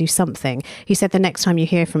back to do something. He said, the next time you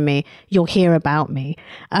hear from me, you'll hear about me.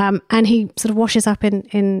 And he sort of washes up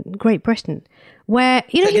in Great Britain, where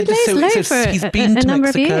he lays low for a number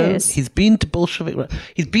of years. He's been to Bolshevik.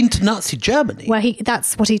 He's been to Nazi Germany. Well,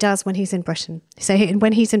 that's what he does when he's in Britain. So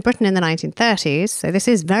when he's in Britain in the 1930s, so this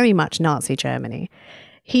is very much Nazi Germany,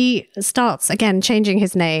 he starts again changing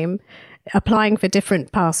his name, applying for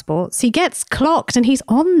different passports. He gets clocked and he's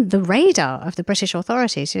on the radar of the British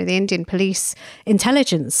authorities. The Indian Police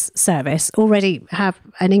Intelligence Service already have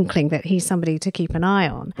an inkling that he's somebody to keep an eye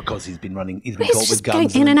on. Because he's been caught with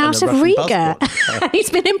guns in and out of Riga.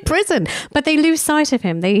 He's been in prison, but they lose sight of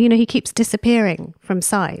him. He keeps disappearing from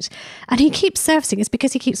sight. And he keeps surfacing. It's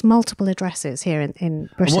because he keeps multiple addresses here in Britain.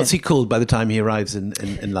 And what's he called by the time he arrives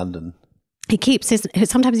in London? He keeps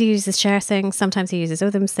sometimes he uses Sher Singh, sometimes he uses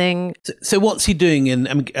Udham Singh. So what's he doing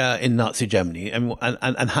in Nazi Germany? And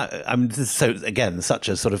how, this is such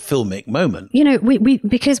a sort of filmic moment. We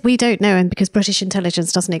because we don't know, and because British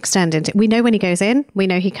intelligence doesn't extend into. We know when he goes in, we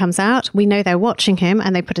know he comes out, we know they're watching him,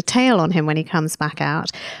 and they put a tail on him when he comes back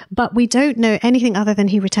out. But we don't know anything other than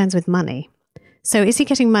he returns with money. So is he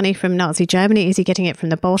getting money from Nazi Germany? Is he getting it from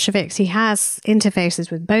the Bolsheviks? He has interfaces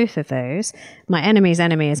with both of those. My enemy's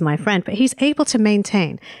enemy is my friend. But he's able to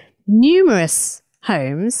maintain numerous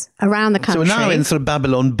homes around the country. So we're now in sort of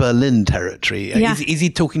Babylon, Berlin territory. Yeah. Is he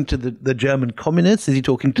talking to the German communists? Is he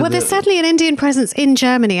talking to there's certainly an Indian presence in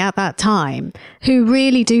Germany at that time who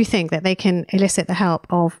really do think that they can elicit the help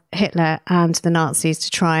of Hitler and the Nazis to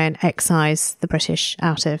try and excise the British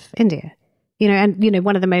out of India.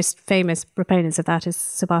 One of the most famous proponents of that is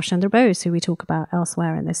Subhash Chandra Bose, who we talk about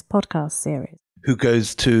elsewhere in this podcast series. Who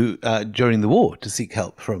goes to, during the war, to seek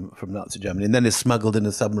help from Nazi Germany and then is smuggled in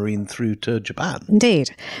a submarine through to Japan.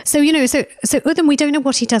 Indeed. So Udham, we don't know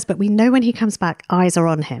what he does, but we know when he comes back, eyes are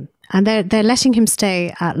on him. And they're letting him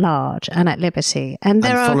stay at large and at liberty. And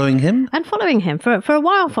following him? And following him, for a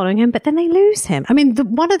while following him, but then they lose him. I mean,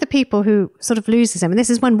 one of the people who sort of loses him, and this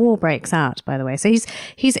is when war breaks out, by the way. So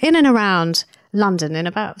he's in and around London in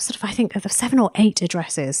about sort of, I think, 7 or 8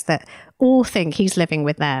 addresses that all think he's living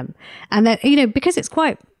with them. And that, because it's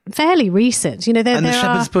quite fairly recent, and the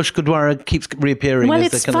Shepherd's Bush Gurdwara keeps reappearing. Well,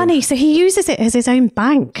 it's funny. So he uses it as his own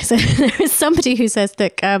bank. So there is somebody who says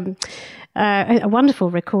that a wonderful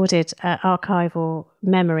recorded archival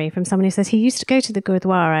memory from someone who says he used to go to the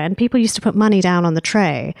Gurdwara and people used to put money down on the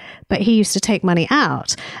tray, but he used to take money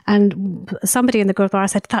out. And somebody in the Gurdwara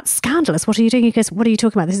said, that's scandalous. What are you doing? He goes, what are you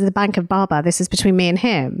talking about? This is the Bank of Baba. This is between me and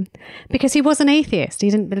him. Because he was an atheist. He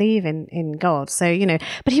didn't believe in God. So,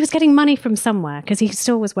 but he was getting money from somewhere because he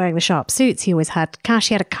still was wearing the sharp suits. He always had cash.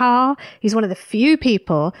 He had a car. He's one of the few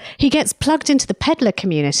people. He gets plugged into the peddler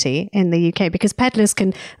community in the UK because peddlers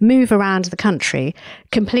can move around the country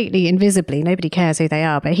completely invisibly. Nobody cares who they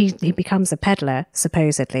are, but he becomes a peddler,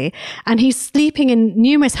 supposedly. And he's sleeping in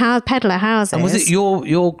numerous peddler houses. And was it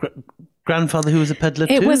your grandfather who was a peddler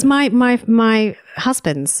too? It was my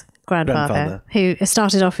husband's grandfather who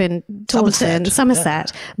started off in Taunton,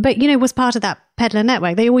 Somerset, but was part of that peddler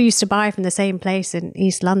network. They all used to buy from the same place in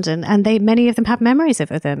East London, and many of them have memories of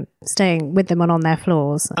them staying with them on their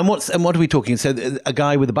floors. And what are we talking? So a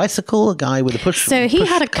guy with a bicycle, a guy with a push. So he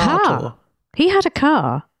had a car. He had a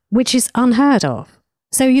car, which is unheard of.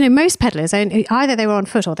 So, most peddlers, either they were on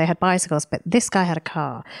foot or they had bicycles, but this guy had a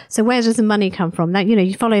car. So where does the money come from? That,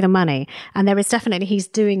 you follow the money. And there is definitely, he's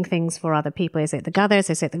doing things for other people. Is it the Ghadars?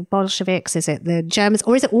 Is it the Bolsheviks? Is it the Germans?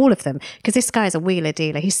 Or is it all of them? Because this guy is a wheeler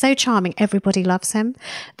dealer. He's so charming. Everybody loves him.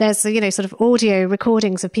 There's, sort of audio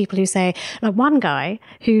recordings of people who say, like one guy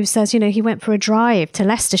who says, he went for a drive to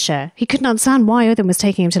Leicestershire. He couldn't understand why Udham was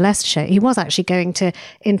taking him to Leicestershire. He was actually going to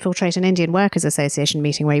infiltrate an Indian Workers Association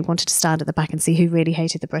meeting where he wanted to stand at the back and see who really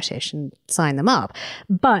hated the British and sign them up.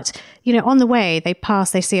 But, on the way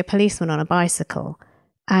they see a policeman on a bicycle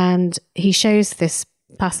and he shows this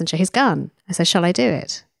passenger his gun. I said, shall I do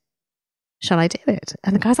it? Shall I do it?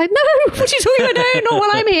 And the guy's like, no, what are you talking about? No, not while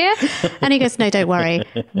I'm here. And he goes, no, don't worry.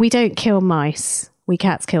 We don't kill mice. We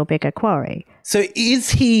cats kill bigger quarry. So is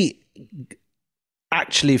he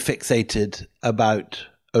actually fixated about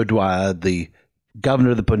O'Dwyer, the governor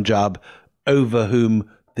of the Punjab, over whom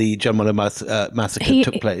the Jalmullah massacre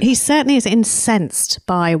took place? He certainly is incensed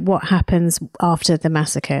by what happens after the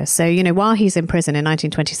massacre. So, while he's in prison in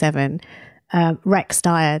 1927, Rex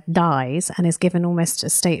Dyer dies and is given almost a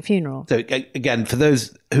state funeral. So again, for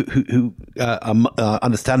those who are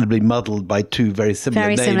understandably muddled by two very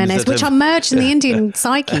similar names, which are merged in the Indian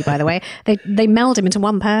psyche, by the way. They meld him into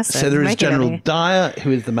one person. So there is regularly. General Dyer,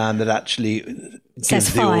 who is the man that actually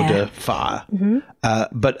gives the order fire. Mm-hmm.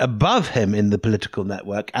 But above him in the political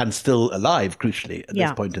network, and still alive, crucially, at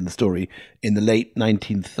this point in the story, in the late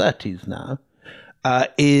 1930s now,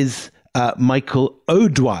 is Michael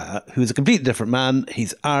O'Dwyer, who's a completely different man.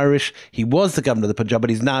 He's Irish. He was the governor of the Punjab, but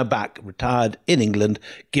he's now back, retired in England,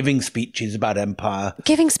 giving speeches about empire.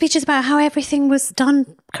 Giving speeches about how everything was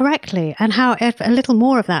done correctly and how a little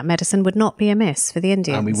more of that medicine would not be amiss for the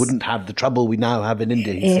Indians. And we wouldn't have the trouble we now have in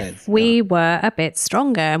India, he says. If we were a bit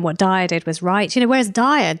stronger, and what Dyer did was right. Whereas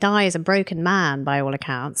Dyer is a broken man by all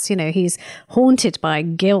accounts. He's haunted by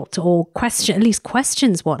guilt or at least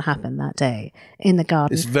questions what happened that day in the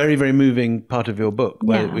garden. It's very, very moving part of your book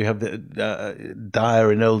where we have the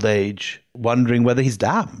Dyer in old age wondering whether he's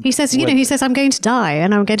damned. He says, he says, I'm going to die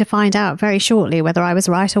and I'm going to find out very shortly whether I was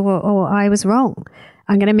right or I was wrong.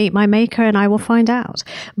 I'm going to meet my maker and I will find out.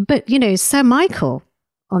 But, Sir Michael,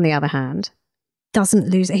 on the other hand, doesn't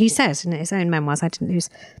lose. He says in his own memoirs, I didn't lose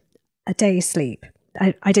a day's sleep.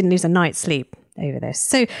 I didn't lose a night's sleep over this.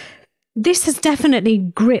 So this has definitely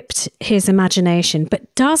gripped his imagination.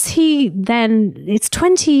 But does he then, it's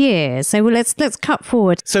 20 years. So let's cut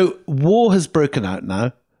forward. So war has broken out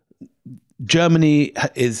now. Germany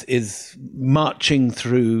is marching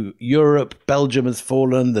through Europe. Belgium has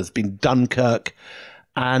fallen. There's been Dunkirk.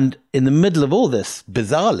 And in the middle of all this,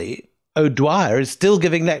 bizarrely, O'Dwyer is still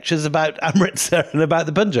giving lectures about Amritsar and about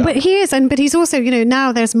the Punjab. But he is, but he's also,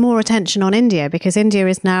 now there's more attention on India because India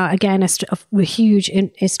is now, again, a huge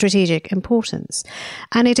strategic importance.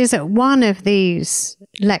 And it is at one of these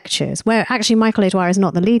lectures where actually Michael O'Dwyer is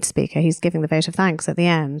not the lead speaker. He's giving the vote of thanks at the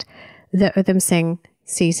end, that Udham Singh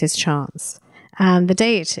sees his chance. And the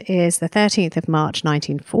date is the 13th of March,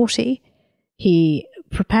 1940. He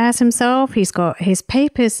prepares himself. He's got his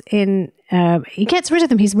papers in, he gets rid of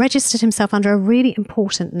them. He's registered himself under a really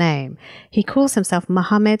important name. He calls himself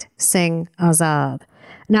Muhammad Singh Azad.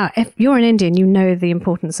 Now, if you're an Indian, you know the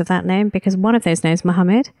importance of that name because one of those names,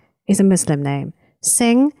 Muhammad, is a Muslim name.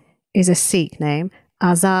 Singh is a Sikh name.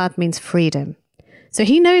 Azad means freedom. So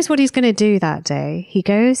he knows what he's going to do that day. He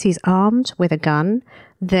goes, he's armed with a gun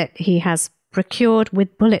that he has procured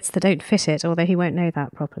with bullets that don't fit it, although he won't know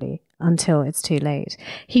that properly until it's too late.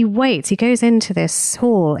 He waits. He goes into this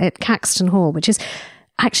hall at Caxton Hall, which is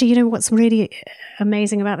actually, what's really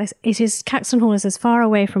amazing about this? Caxton Hall is as far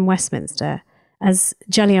away from Westminster as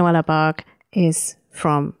Jallianwala Bagh is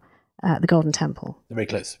from the Golden Temple. Very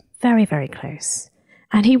close. Very, very close.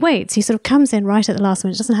 And he waits. He sort of comes in right at the last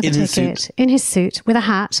minute, doesn't have a ticket, in his suit, with a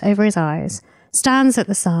hat over his eyes, stands at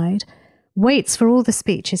the side, waits for all the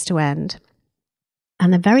speeches to end,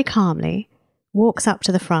 and then very calmly walks up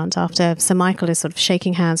to the front after Sir Michael is sort of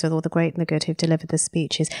shaking hands with all the great and the good who've delivered the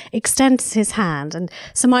speeches, extends his hand. And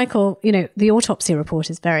Sir Michael, the autopsy report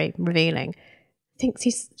is very revealing, thinks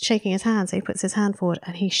he's shaking his hand, so he puts his hand forward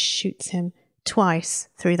and he shoots him twice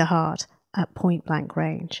through the heart at point blank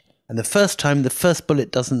range. And the first time, the first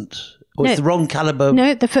bullet doesn't, or it's the wrong caliber.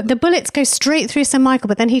 No, the bullets go straight through Sir Michael,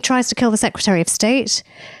 but then he tries to kill the Secretary of State.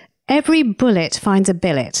 every bullet finds a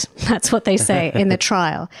billet. That's what they say in the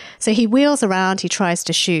trial. So he wheels around, he tries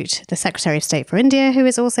to shoot the Secretary of State for India, who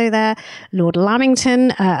is also there, Lord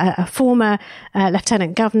Lamington, a former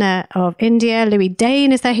Lieutenant Governor of India, Louis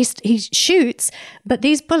Dane is there. He shoots, but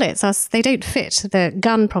these bullets, they don't fit the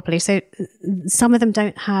gun properly. So some of them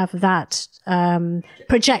don't have that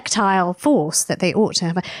projectile force that they ought to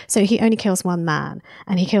have. So he only kills one man,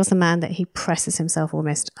 and he kills the man that he presses himself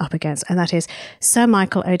almost up against, and that is Sir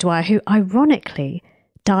Michael O'Dwyer, who ironically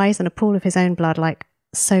dies in a pool of his own blood like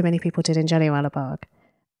so many people did in Jallianwala Bagh.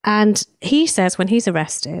 And he says when he's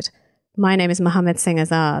arrested, my name is Mohammed Singh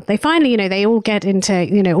Azad. They finally, they all get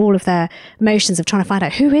into, all of their motions of trying to find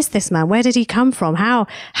out, who is this man? Where did he come from? How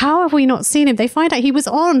have we not seen him? They find out he was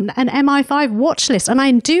on an MI5 watch list. And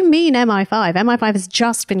I do mean MI5. MI5 has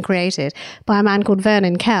just been created by a man called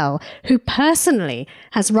Vernon Kell, who personally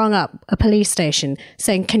has rung up a police station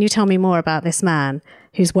saying, can you tell me more about this man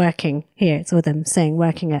who's working here? It's Udham Singh,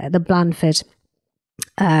 working at the Blandford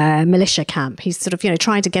militia camp. He's sort of,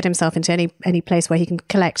 trying to get himself into any place where he can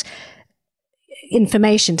collect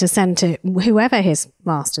information to send to whoever his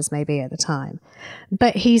masters may be at the time.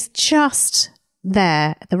 But he's just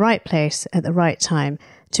there at the right place at the right time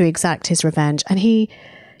to exact his revenge. And he,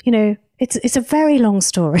 it's a very long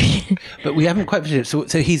story. But we haven't quite finished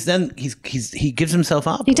it. So he gives himself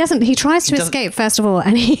up. He doesn't. He tries to escape first of all,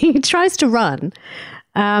 and he tries to run.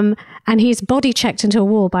 And he's body checked into a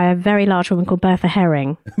wall by a very large woman called Bertha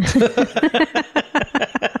Herring.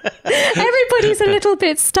 Everybody's a little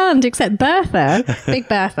bit stunned except Bertha, big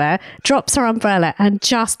Bertha, drops her umbrella and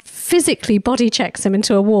just physically body checks him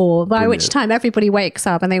into a wall, by which time everybody wakes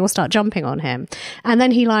up and they all start jumping on him. And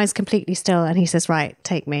then he lies completely still and he says, right,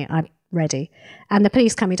 take me, I'm ready. And the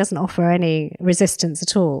police come, he doesn't offer any resistance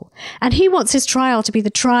at all. And he wants his trial to be the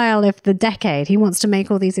trial of the decade. He wants to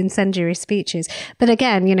make all these incendiary speeches. But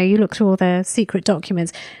again, you look through all the secret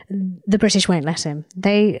documents, the British won't let him.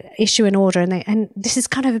 They issue an order and this is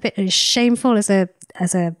kind of a bit shameful as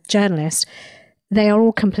a journalist. They are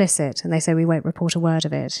all complicit and they say, we won't report a word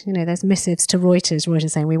of it. There's missives to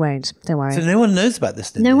Reuters saying, we won't, don't worry. So no one knows about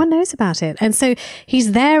this, No one knows about it. And so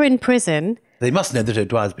he's there in prison. They must know that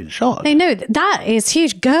O'Dwyer's been shot. They know that is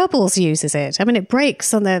huge. Goebbels uses it. It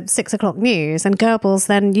breaks on the 6 o'clock news, and Goebbels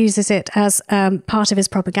then uses it as part of his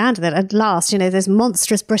propaganda that at last, there's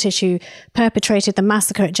monstrous British who perpetrated the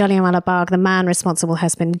massacre at Jallianwala Bagh. The man responsible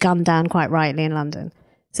has been gunned down quite rightly in London.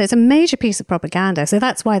 So it's a major piece of propaganda. So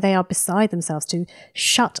that's why they are beside themselves to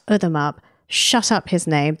shut Udham up, shut up his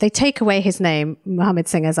name. They take away his name, Mohammed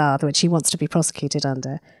Singh Azad, which he wants to be prosecuted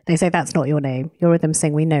under. They say, that's not your name. You're Udham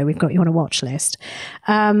Singh. We know. We've got you on a watch list.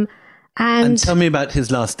 And tell me about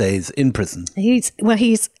his last days in prison. He's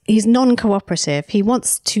non-cooperative. He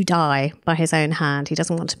wants to die by his own hand. He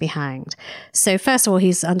doesn't want to be hanged. So first of all,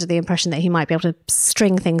 he's under the impression that he might be able to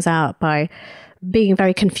string things out by being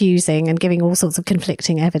very confusing and giving all sorts of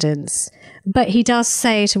conflicting evidence. But he does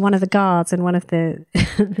say to one of the guards in one of the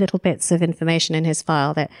little bits of information in his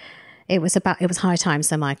file that it was high time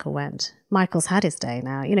Sir Michael went. Michael's had his day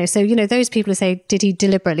now. So those people who say, did he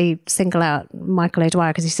deliberately single out Michael O'Dwyer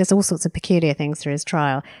because he says all sorts of peculiar things through his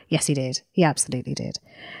trial? Yes, he did. He absolutely did.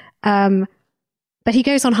 But he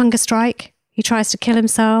goes on hunger strike. He tries to kill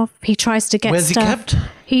himself. He tries to get stuff. Where's he kept?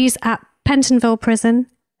 He's at Pentonville Prison.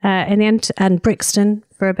 In the end, and Brixton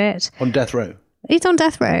for a bit. On death row? He's on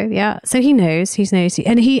death row, yeah. So he knows,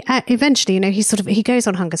 and he eventually, he goes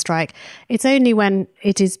on hunger strike. It's only when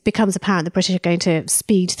becomes apparent the British are going to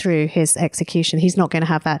speed through his execution. He's not going to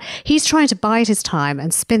have that. He's trying to bide his time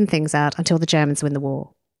and spin things out until the Germans win the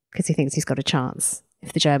war, because he thinks he's got a chance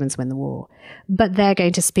if the Germans win the war. But they're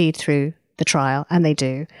going to speed through the trial, and they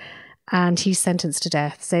do. And he's sentenced to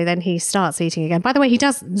death. So then he starts eating again. By the way, he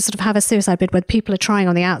does sort of have a suicide bid where people are trying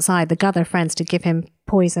on the outside, the Ghadar friends, to give him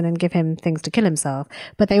poison and give him things to kill himself.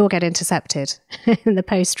 But they all get intercepted in the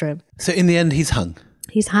post room. So in the end, he's hung?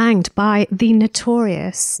 He's hanged by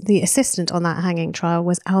the assistant on that hanging trial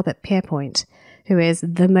was Albert Pierpoint, who is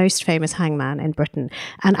the most famous hangman in Britain.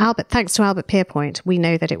 And thanks to Albert Pierpoint, we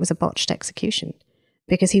know that it was a botched execution,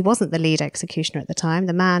 because he wasn't the lead executioner at the time.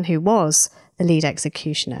 The man who was the lead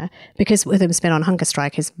executioner, because Udham's been on hunger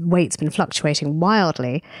strike, his weight's been fluctuating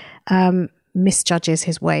wildly, misjudges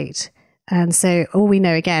his weight. And so all we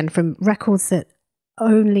know, again, from records that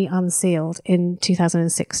only unsealed in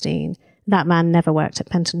 2016, that man never worked at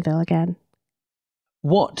Pentonville again.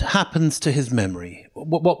 What happens to his memory?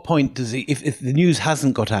 What point does he, if the news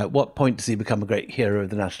hasn't got out, what point does he become a great hero of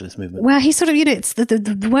the nationalist movement? Well, he sort of, it's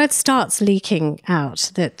the word starts leaking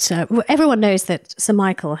out that everyone knows that Sir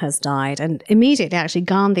Michael has died, and immediately actually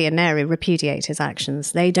Gandhi and Nehru repudiate his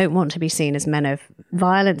actions. They don't want to be seen as men of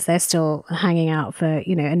violence. They're still hanging out for,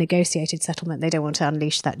 a negotiated settlement. They don't want to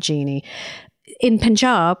unleash that genie. In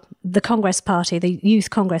Punjab, the Congress Party, the Youth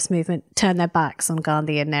Congress movement, turn their backs on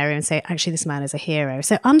Gandhi and Nehru and say, actually, this man is a hero.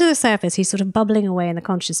 So under the surface, he's sort of bubbling away in the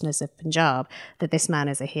consciousness of Punjab that this man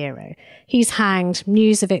is a hero. He's hanged.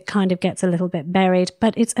 News of it kind of gets a little bit buried.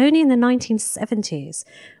 But it's only in the 1970s,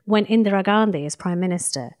 when Indira Gandhi is Prime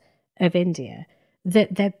Minister of India,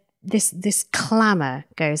 that this clamour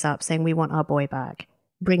goes up saying, we want our boy back.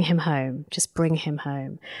 Bring him home. Just bring him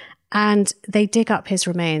home. And they dig up his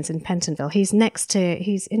remains in Pentonville. He's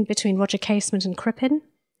in between Roger Casement and Crippen,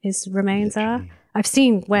 his remains are. I've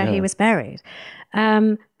seen where he was buried.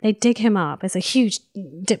 They dig him up. There's a huge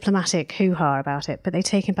diplomatic hoo-ha about it, but they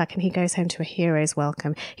take him back and he goes home to a hero's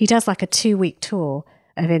welcome. He does like a 2-week tour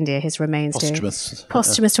of India, his remains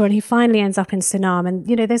posthumous tour, and he finally ends up in Sunam.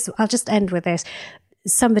 And, I'll just end with this.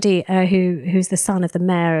 Somebody who's the son of the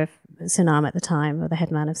mayor of Sunam at the time, or the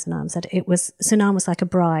headman of Sunam, said Sunam was like a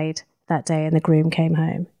bride that day and the groom came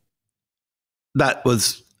home. That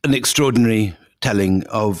was an extraordinary telling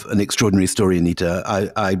of an extraordinary story, Anita.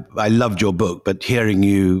 I loved your book, but hearing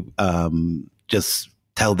you just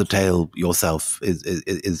tell the tale yourself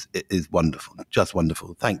is wonderful, just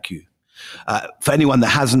wonderful. Thank you. For anyone that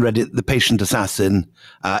hasn't read it, The Patient Assassin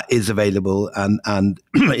is available and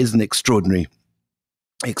is an extraordinary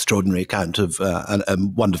account of a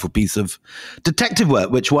wonderful piece of detective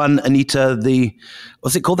work, which won Anita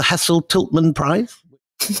what's it called? The Hessel-Tiltman Prize?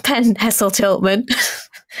 Penn Hessel-Tiltman.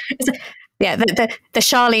 Yeah, the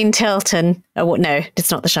Charlene Tilton. Oh, no,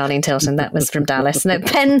 it's not the Charlene Tilton. That was from Dallas. No,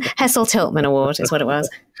 Penn Hessel-Tiltman Award is what it was.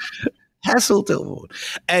 Hessel-Tiltman.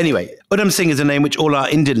 Anyway, Udham Singh is a name which all our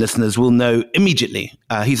Indian listeners will know immediately.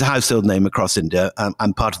 He's a household name across India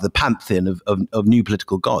and part of the pantheon of new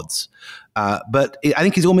political gods. But I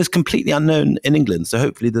think he's almost completely unknown in England. So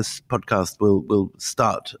hopefully this podcast will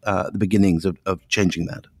start the beginnings of changing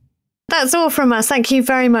that. That's all from us. Thank you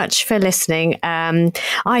very much for listening.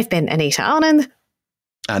 I've been Anita Anand.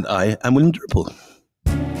 And I am William Dripple.